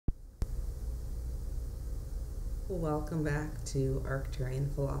Welcome back to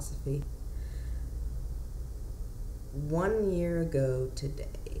Arcturian Philosophy. 1 year ago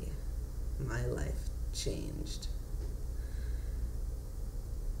today, my life changed.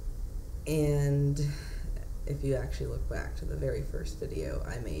 And if you actually look back to the very first video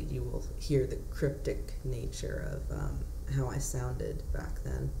I made, you will hear the cryptic nature of how I sounded back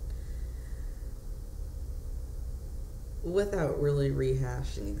then. Without really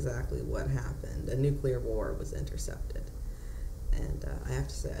rehashing exactly what happened, a nuclear war was intercepted. And I have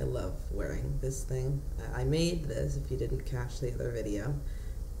to say, I love wearing this thing. I made this, if you didn't catch the other video.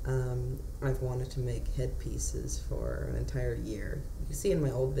 I've wanted to make headpieces for an entire year. You see in my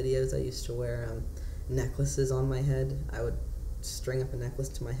old videos, I used to wear necklaces on my head. I would string up a necklace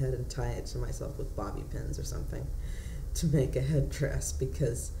to my head and tie it to myself with bobby pins or something to make a headdress,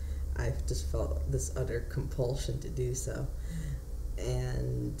 because I've just felt this utter compulsion to do so.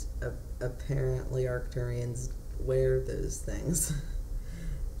 And apparently Arcturians wear those things.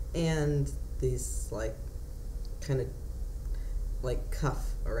 And these, like, kind of, like,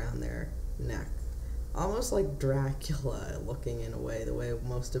 cuff around their neck. Almost like Dracula looking in a way, the way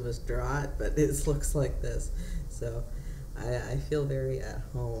most of us draw it, but it looks like this. So I feel very at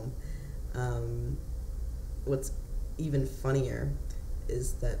home. What's even funnier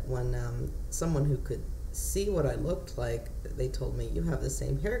is that when someone who could see what I looked like, they told me, "You have the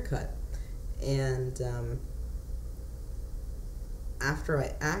same haircut." And after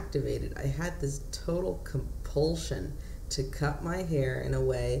I activated, I had this total compulsion to cut my hair in a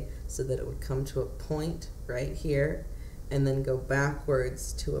way so that it would come to a point right here and then go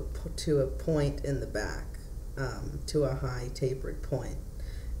backwards to a point in the back, to a high tapered point.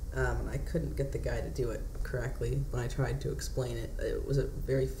 I couldn't get the guy to do it correctly when I tried to explain it. It was a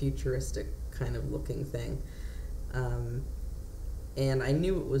very futuristic kind of looking thing. And I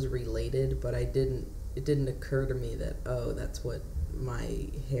knew it was related, but it didn't occur to me that, oh, that's what my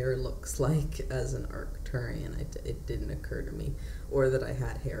hair looks like as an Arcturian. It didn't occur to me. Or that I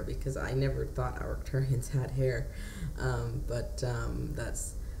had hair, because I never thought Arcturians had hair. But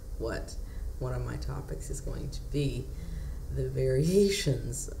that's what one of my topics is going to be. The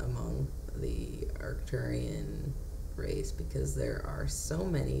variations among the Arcturian race, because there are so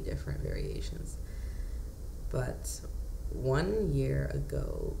many different variations. But 1 year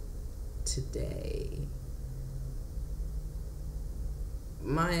ago today,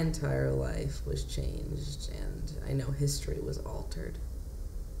 my entire life was changed, and I know history was altered.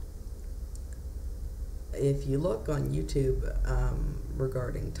 If you look on YouTube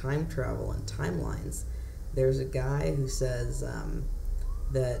regarding time travel and timelines, there's a guy who says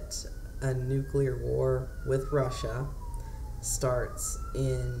that a nuclear war with Russia starts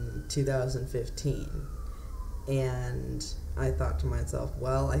in 2015. And I thought to myself,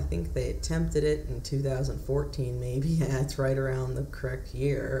 well, I think they attempted it in 2014 maybe. That's right around the correct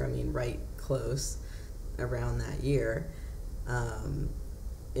year. I mean, right close around that year,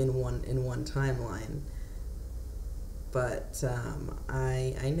 in one timeline. But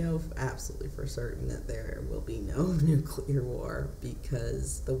I know absolutely for certain that there will be no nuclear war,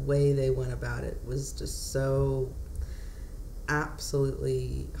 because the way they went about it was just so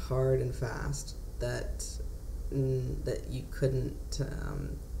absolutely hard and fast that you couldn't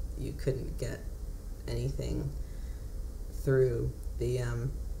get anything through.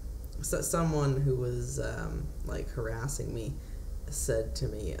 Someone who was like harassing me said to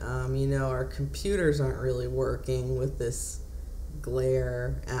me, our computers aren't really working with this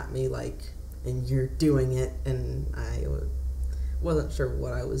glare at me, like, and you're doing it. And I wasn't sure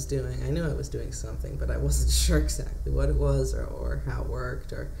what I was doing. I knew I was doing something, but I wasn't sure exactly what it was or how it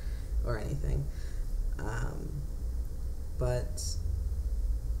worked or anything. But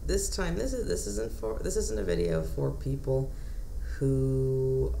this time, this isn't a video for people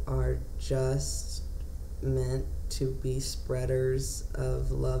who are just meant to be spreaders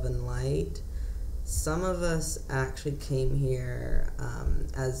of love and light. Some of us actually came here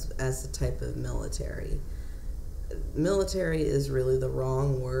as the type of military. Military is really the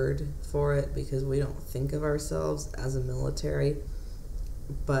wrong word for it, because we don't think of ourselves as a military,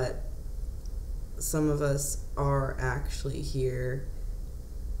 but some of us are actually here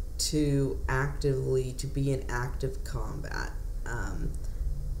to be in active combat.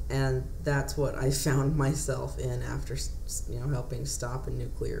 And that's what I found myself in after, helping stop a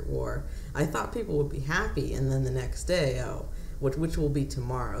nuclear war. I thought people would be happy, and then the next day, which will be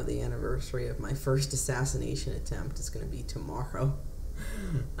tomorrow, the anniversary of my first assassination attempt is going to be tomorrow.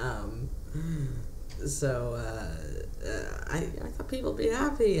 So I thought people would be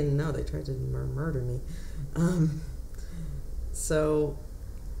happy, and no, they tried to murder me. So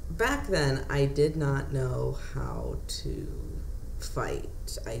back then I did not know how to fight.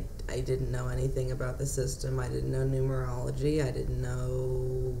 I didn't know anything about the system. I didn't know numerology. I didn't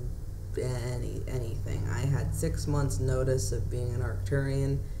know anything. I had 6 months notice of being an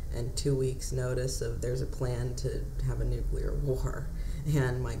Arcturian and 2 weeks notice of there's a plan to have a nuclear war.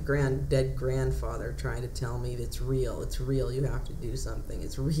 And my dead grandfather trying to tell me it's real, you have to do something,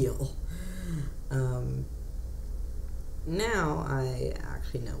 it's real. Now I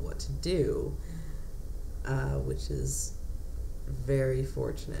actually know what to do, which is very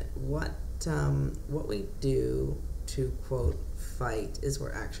fortunate. What we do to, quote, fight is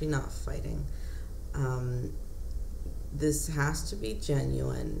we're actually not fighting. This has to be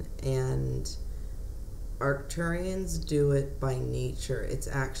genuine, and Arcturians do it by nature. It's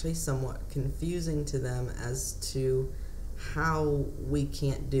actually somewhat confusing to them as to how we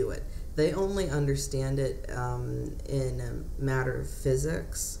can't do it. They only understand it in a matter of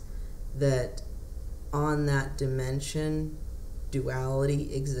physics, that on that dimension,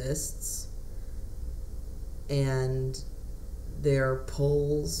 duality exists, and there are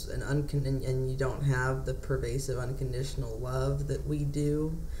poles, and you don't have the pervasive unconditional love that we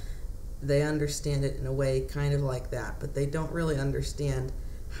do. They understand it in a way kind of like that, but they don't really understand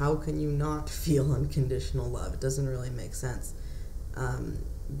how can you not feel unconditional love. It doesn't really make sense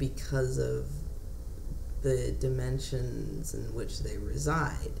because of the dimensions in which they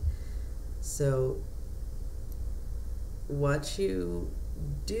reside. So what you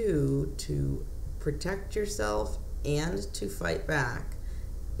do to protect yourself and to fight back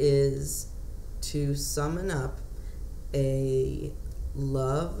is to summon up a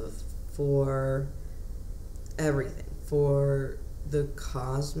love for everything, for the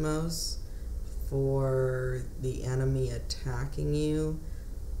cosmos, for the enemy attacking you.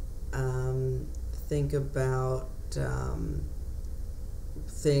 Think about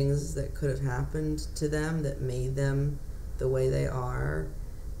things that could have happened to them that made them the way they are.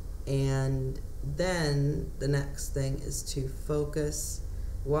 And then the next thing is to focus,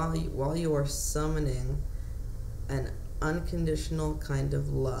 while you are summoning an unconditional kind of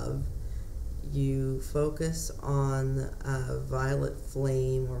love, you focus on violet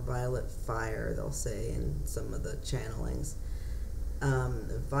flame or violet fire, they'll say in some of the channelings.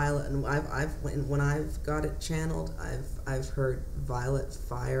 Violet, and when I've got it channeled, I've heard violet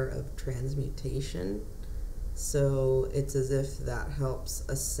fire of transmutation. So it's as if that helps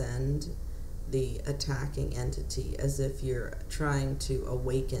ascend the attacking entity, as if you're trying to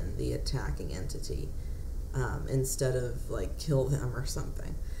awaken the attacking entity, instead of like kill them or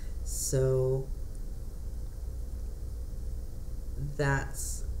something. So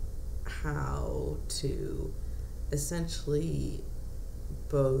that's how to essentially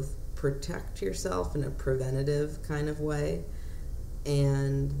both protect yourself in a preventative kind of way,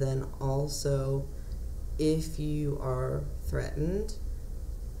 and then also, if you are threatened,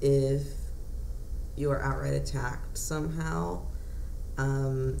 if you are outright attacked somehow,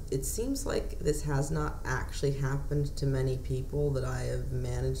 it seems like this has not actually happened to many people that I have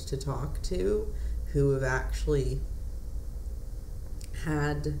managed to talk to who have actually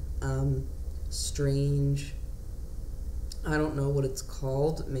had strange, I don't know what it's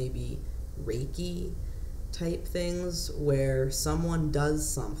called, maybe Reiki type things, where someone does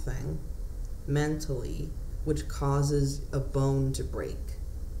something mentally which causes a bone to break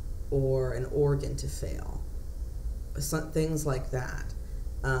or an organ to fail. Things like that.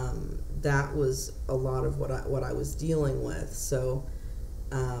 That was a lot of what I was dealing with. So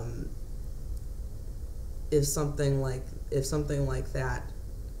if something like that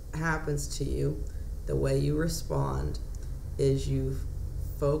happens to you, the way you respond is you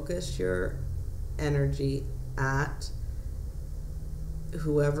focus your energy at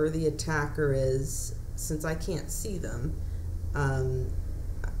whoever the attacker is. Since I can't see them,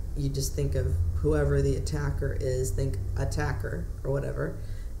 you just think of whoever the attacker is, think attacker or whatever,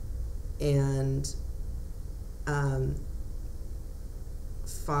 and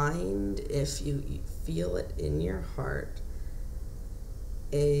find, if you feel it in your heart,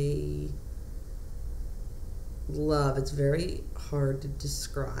 a love. It's very hard to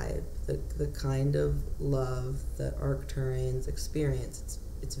describe the kind of love that Arcturians experience.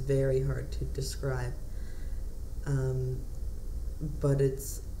 It's very hard to describe, but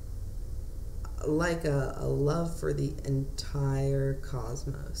it's like a love for the entire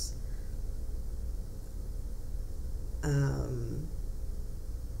cosmos.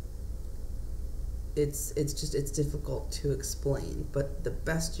 It's difficult to explain, but the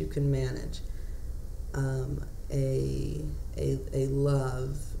best you can manage, a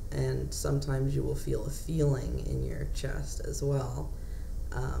love, and sometimes you will feel a feeling in your chest as well,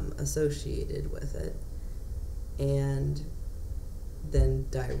 associated with it, and then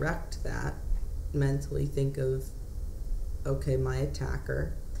direct that, mentally think of, okay, my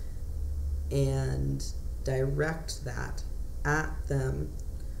attacker, and direct that at them,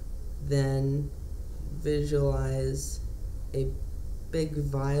 then visualize a big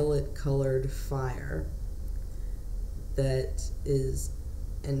violet colored fire that is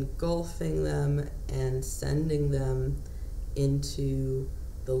engulfing them and sending them into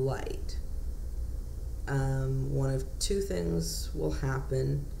the light. One of two things will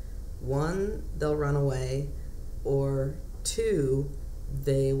happen. One, they'll run away, or two,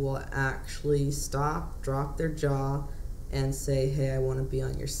 they will actually stop, drop their jaw, and say, hey, I want to be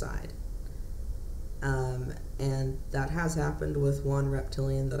on your side. And that has happened with one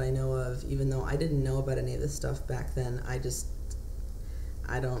reptilian that I know of, even though I didn't know about any of this stuff back then. I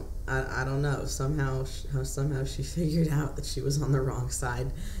don't know. Somehow she figured out that she was on the wrong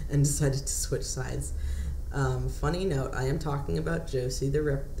side and decided to switch sides. Funny note, I am talking about Josie, the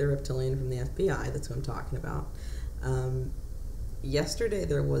reptilian from the FBI. That's who I'm talking about. Yesterday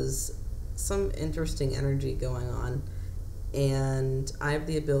there was some interesting energy going on, and I have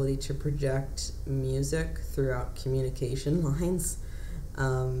the ability to project music throughout communication lines,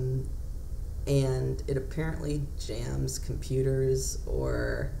 and it apparently jams computers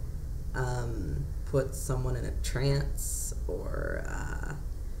or puts someone in a trance or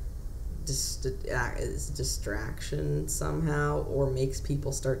is distraction somehow, or makes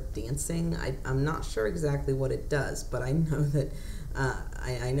people start dancing. I'm not sure exactly what it does, but I know that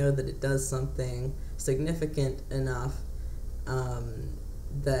I know that it does something significant enough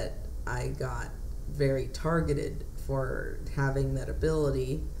that I got very targeted for having that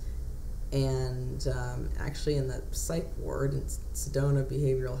ability. And actually in the psych ward in Sedona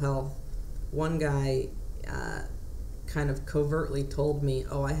Behavioral Health, one guy kind of covertly told me,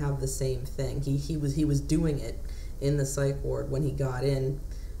 oh, I have the same thing. He was doing it in the psych ward when he got in,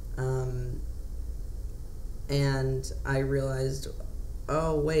 and I realized,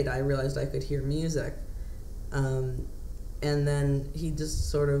 oh wait, I realized I could hear music, and then he just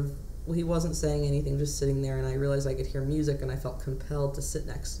sort of, well, he wasn't saying anything, just sitting there, and I realized I could hear music, and I felt compelled to sit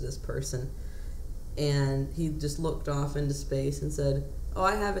next to this person, and he just looked off into space and said, oh,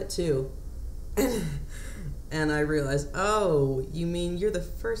 I have it too. And I realized, oh, you mean you're the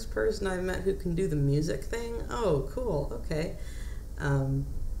first person I've met who can do the music thing? Oh, cool, okay.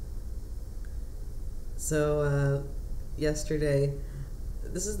 So yesterday,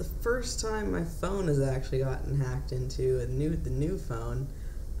 this is the first time my phone has actually gotten hacked into, the new phone,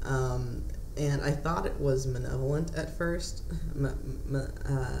 and I thought it was malevolent at first,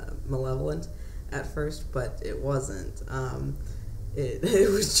 but it wasn't. It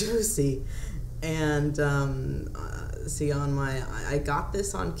was Josie. And see, I got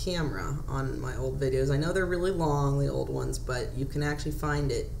this on camera on my old videos. I know they're really long, the old ones, but you can actually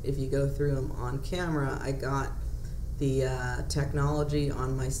find it if you go through them on camera. I got the technology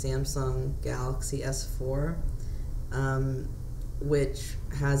on my Samsung Galaxy S4, which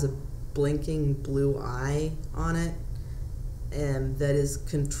has a blinking blue eye on it, and that is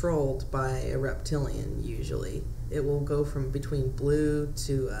controlled by a reptilian usually. It will go from between blue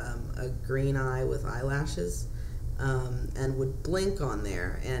to a green eye with eyelashes, and would blink on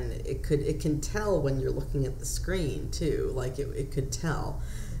there, and it can tell when you're looking at the screen too, like it could tell,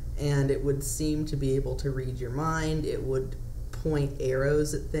 and it would seem to be able to read your mind. It would point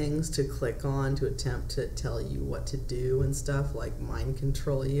arrows at things to click on to attempt to tell you what to do and stuff, like mind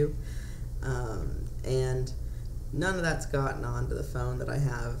control you, and none of that's gotten onto the phone that I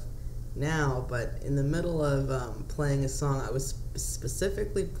have now. But in the middle of playing a song, I was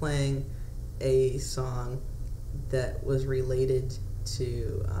specifically playing a song that was related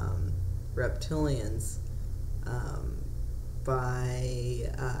to reptilians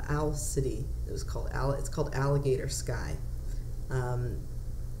by Owl City. It's called Alligator Sky.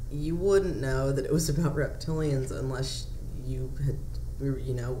 You wouldn't know that it was about reptilians unless you had,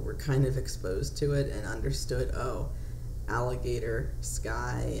 were kind of exposed to it and understood, oh, alligator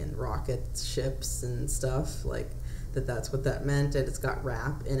sky and rocket ships and stuff, like that's what that meant, and it's got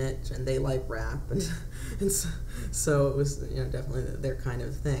rap in it, and they like rap, and so it was definitely their kind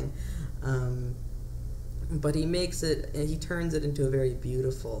of thing. But he makes it, and he turns it into a very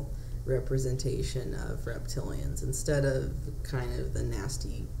beautiful representation of reptilians instead of kind of the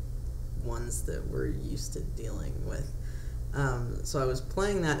nasty ones that we're used to dealing with. So I was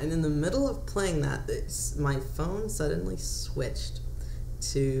playing that, and in the middle of playing that, my phone suddenly switched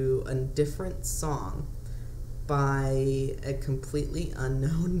to a different song by a completely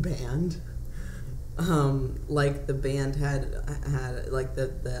unknown band, Like the band had like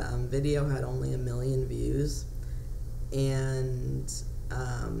the video had only 1 million views and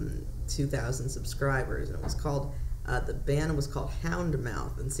 2,000 subscribers, and it was called the band was called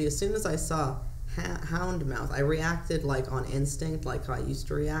Houndmouth. And see, as soon as I saw Houndmouth, I reacted like on instinct, like how I used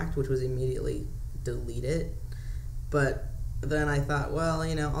to react, which was immediately delete it. But then I thought, well,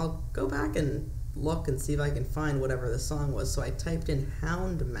 I'll go back and look and see if I can find whatever the song was. So I typed in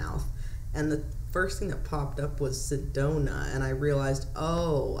Houndmouth, and the first thing that popped up was Sedona, and I realized,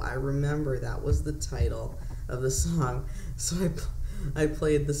 oh, I remember that was the title of the song. So I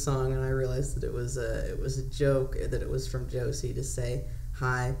played the song, and I realized that it was a joke, that it was from Josie to say,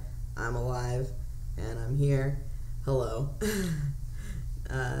 "Hi, I'm alive, and I'm here. Hello."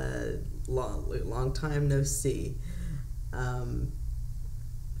 Long time no see.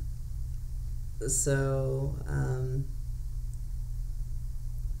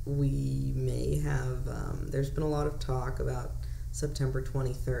 We may have, there's been a lot of talk about September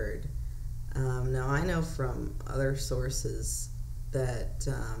 23rd. Now, I know from other sources that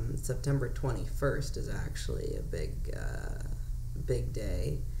September 21st is actually a big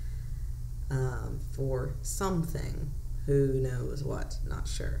day for something. Who knows what? Not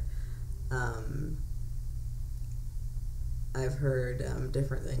sure. I've heard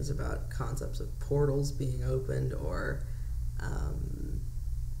different things about concepts of portals being opened, or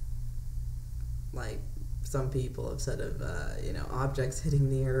like some people have said of objects hitting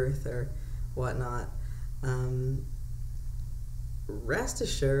the earth or whatnot. Rest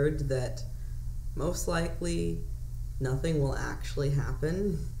assured that most likely nothing will actually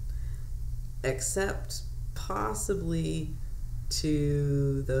happen, except possibly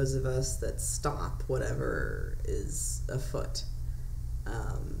to those of us that stop whatever is afoot.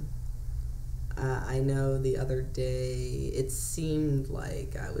 I know the other day it seemed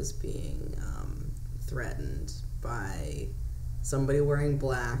like I was being threatened by somebody wearing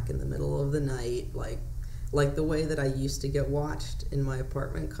black in the middle of the night, like the way that I used to get watched in my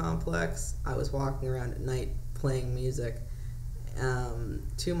apartment complex. I was walking around at night playing music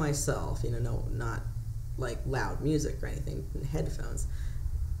to myself, no, not like loud music or anything, headphones.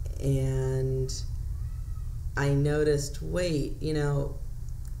 And I noticed, wait,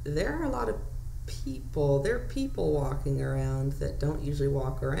 there are a lot of people, there are people walking around that don't usually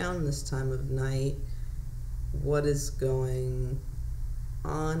walk around this time of night. What is going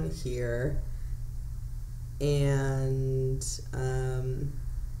on here? And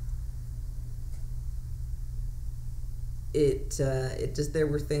it just, there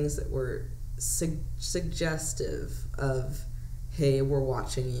were things that were suggestive of, hey, we're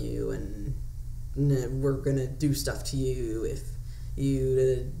watching you, and we're gonna do stuff to you if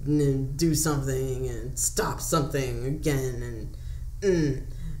you do something and stop something again,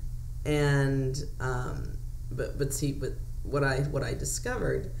 but what I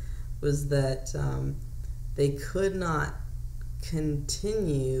discovered was that they could not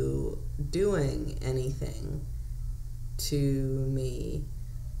continue doing anything to me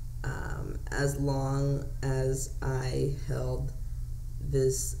as long as I held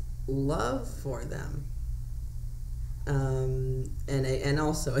this love for them. And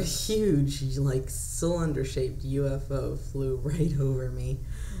also a huge, like, cylinder-shaped UFO flew right over me.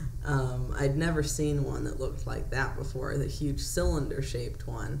 I'd never seen one that looked like that before, the huge cylinder-shaped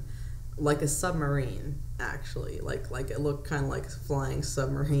one. Like a submarine, actually. Like it looked kind of like a flying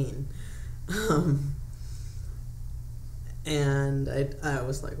submarine. And I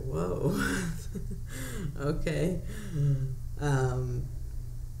was like, whoa. Okay.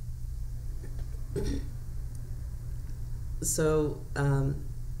 So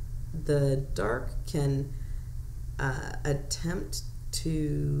the dark can attempt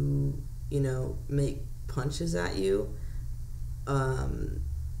to, make punches at you,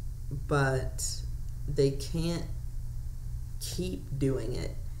 but they can't keep doing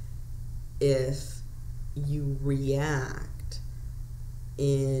it if you react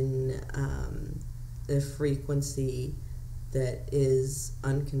in a frequency that is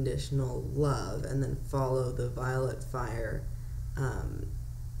unconditional love, and then follow the violet fire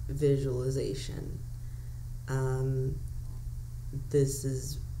visualization. This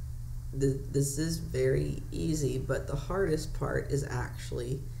is very easy, but the hardest part is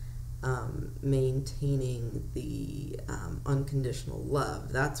actually maintaining the unconditional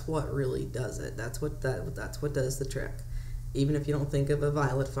love. That's what really does it. That's what does the trick. Even if you don't think of a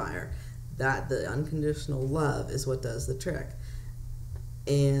violet fire, that the unconditional love is what does the trick.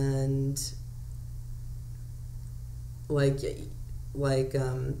 And like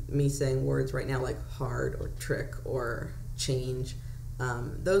me saying words right now like hard or trick or change,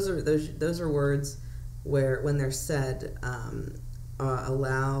 Those are words where, when they're said,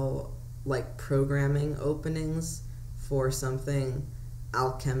 allow like programming openings for something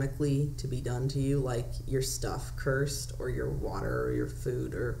alchemically to be done to you, like your stuff cursed, or your water, or your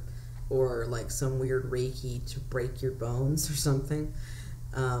food, or like some weird Reiki to break your bones or something.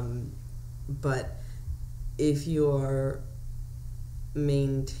 But if you are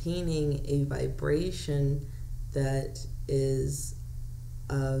maintaining a vibration that is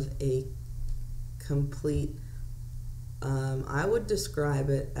of a complete, I would describe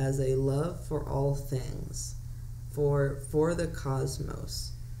it as a love for all things, for the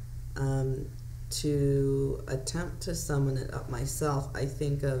cosmos. To attempt to summon it up myself, I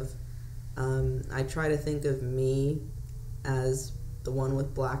try to think of me as the one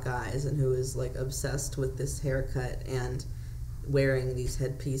with black eyes and who is like obsessed with this haircut and wearing these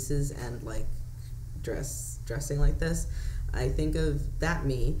headpieces and like dressing like this. I think of that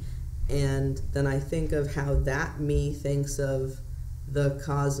me, and then I think of how that me thinks of the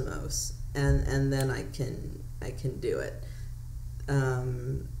cosmos, and then I can do it.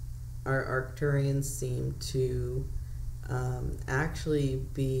 Our Arcturians seem to actually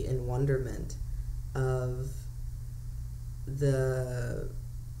be in wonderment of the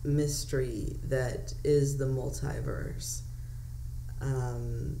mystery that is the multiverse,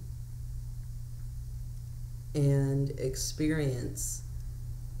 and experience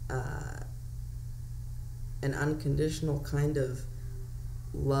an unconditional kind of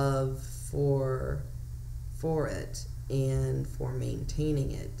love for it and for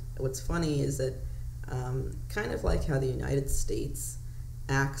maintaining it. What's funny is that kind of like how the United States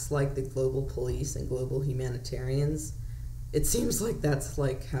acts like the global police and global humanitarians, it seems like that's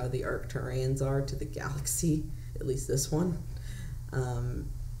like how the Arcturians are to the galaxy, at least this one.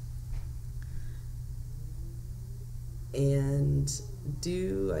 And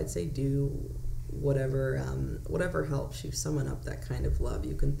do whatever helps you summon up that kind of love.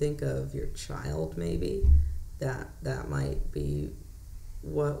 You can think of your child, maybe. That might be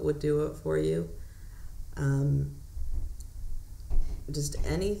what would do it for you. Just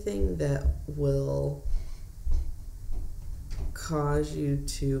anything that will cause you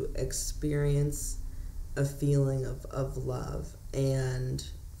to experience a feeling of love. And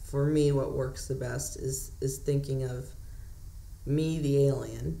for me, what works the best is thinking of me, the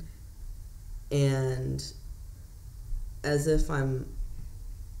alien, and as if I'm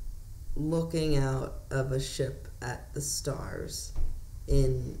looking out of a ship at the stars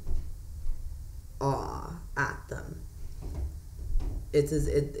in awe at them. It's as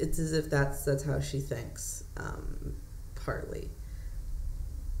if that's how she thinks, partly.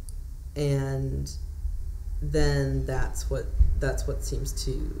 And then that's what seems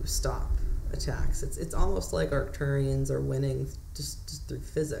to stop attacks. It's almost like Arcturians are winning just through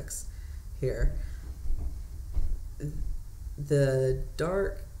physics here. The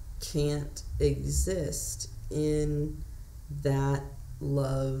dark can't exist in that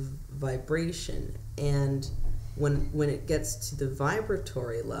love vibration, and when it gets to the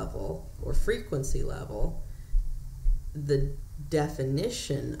vibratory level or frequency level, the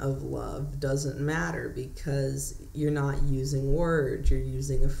definition of love doesn't matter, because you're not using words, you're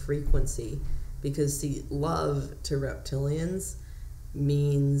using a frequency. Because see, love to reptilians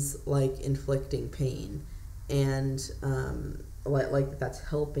means like inflicting pain, and like that's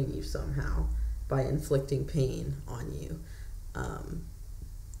helping you somehow by inflicting pain on you.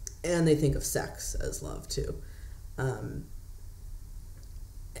 And they think of sex as love too.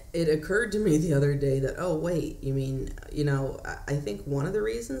 It occurred to me the other day that, oh wait, you mean, I think one of the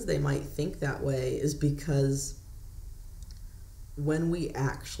reasons they might think that way is because when we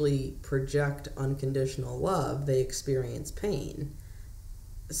actually project unconditional love, they experience pain.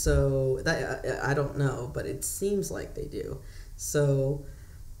 So that, I don't know, but it seems like they do. So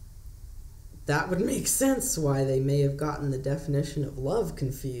that would make sense why they may have gotten the definition of love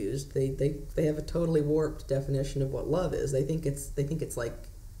confused. They have a totally warped definition of what love is. They think it's like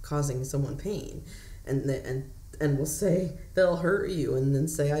causing someone pain, and will say they'll hurt you and then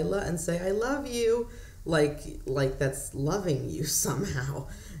say I love you, like that's loving you somehow,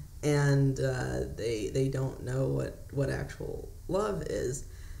 and they don't know what actual love is.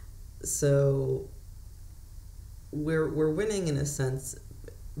 So we're winning in a sense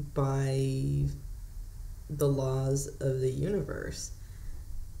by the laws of the universe,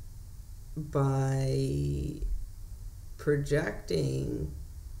 by projecting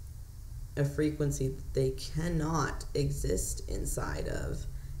a frequency that they cannot exist inside of.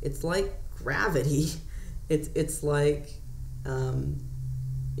 It's like gravity. It's like holding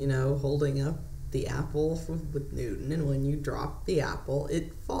up the apple with Newton, and when you drop the apple,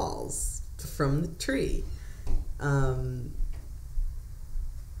 it falls from the tree.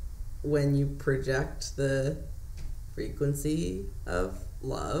 When you project the frequency of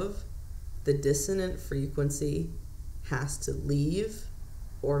love, the dissonant frequency has to leave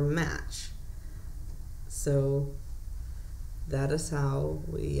or match. So that is how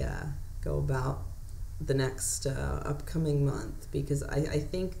we go about the next upcoming month, because I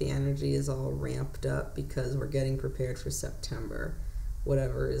think the energy is all ramped up because we're getting prepared for September,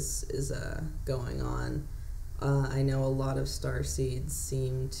 whatever is going on. I know a lot of starseeds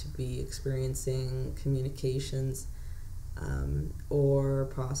seem to be experiencing communications or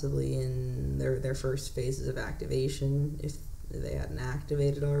possibly in their first phases of activation if they hadn't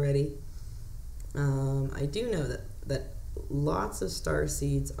activated already. I do know that lots of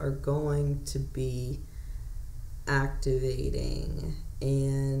starseeds are going to be activating,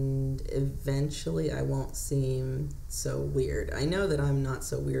 and eventually I won't seem so weird. I know that I'm not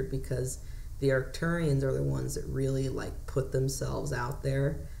so weird because the Arcturians are the ones that really like put themselves out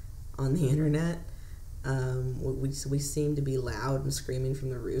there on the internet. We seem to be loud and screaming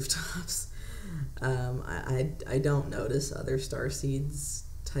from the rooftops. I don't notice other starseeds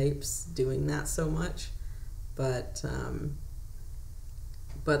types doing that so much, but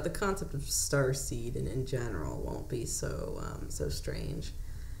the concept of starseed and in general won't be so strange.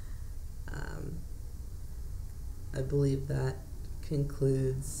 I believe that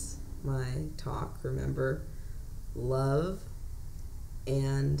concludes my talk. Remember, love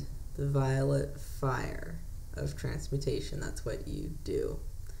and the violet fire of transmutation. That's what you do.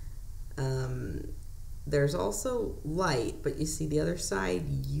 There's also light, but you see the other side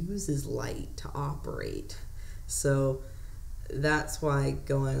uses light to operate. So that's why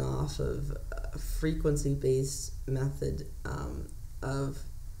going off of a frequency-based method of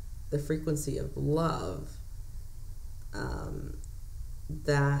the frequency of love,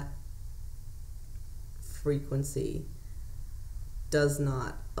 that frequency does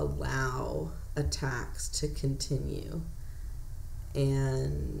not allow attacks to continue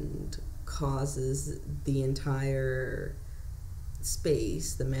and causes the entire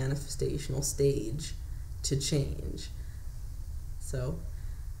space, the manifestational stage, to change. So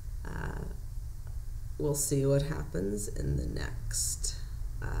we'll see what happens in the next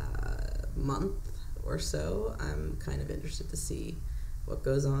month or so. I'm kind of interested to see what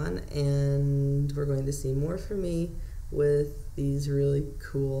goes on, and we're going to see more from me with these really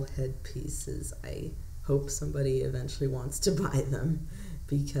cool headpieces. I hope somebody eventually wants to buy them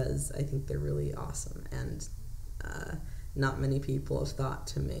because I think they're really awesome, and not many people have thought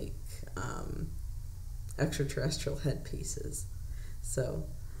to make extraterrestrial headpieces. So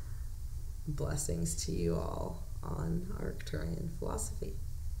blessings to you all on Arcturian philosophy.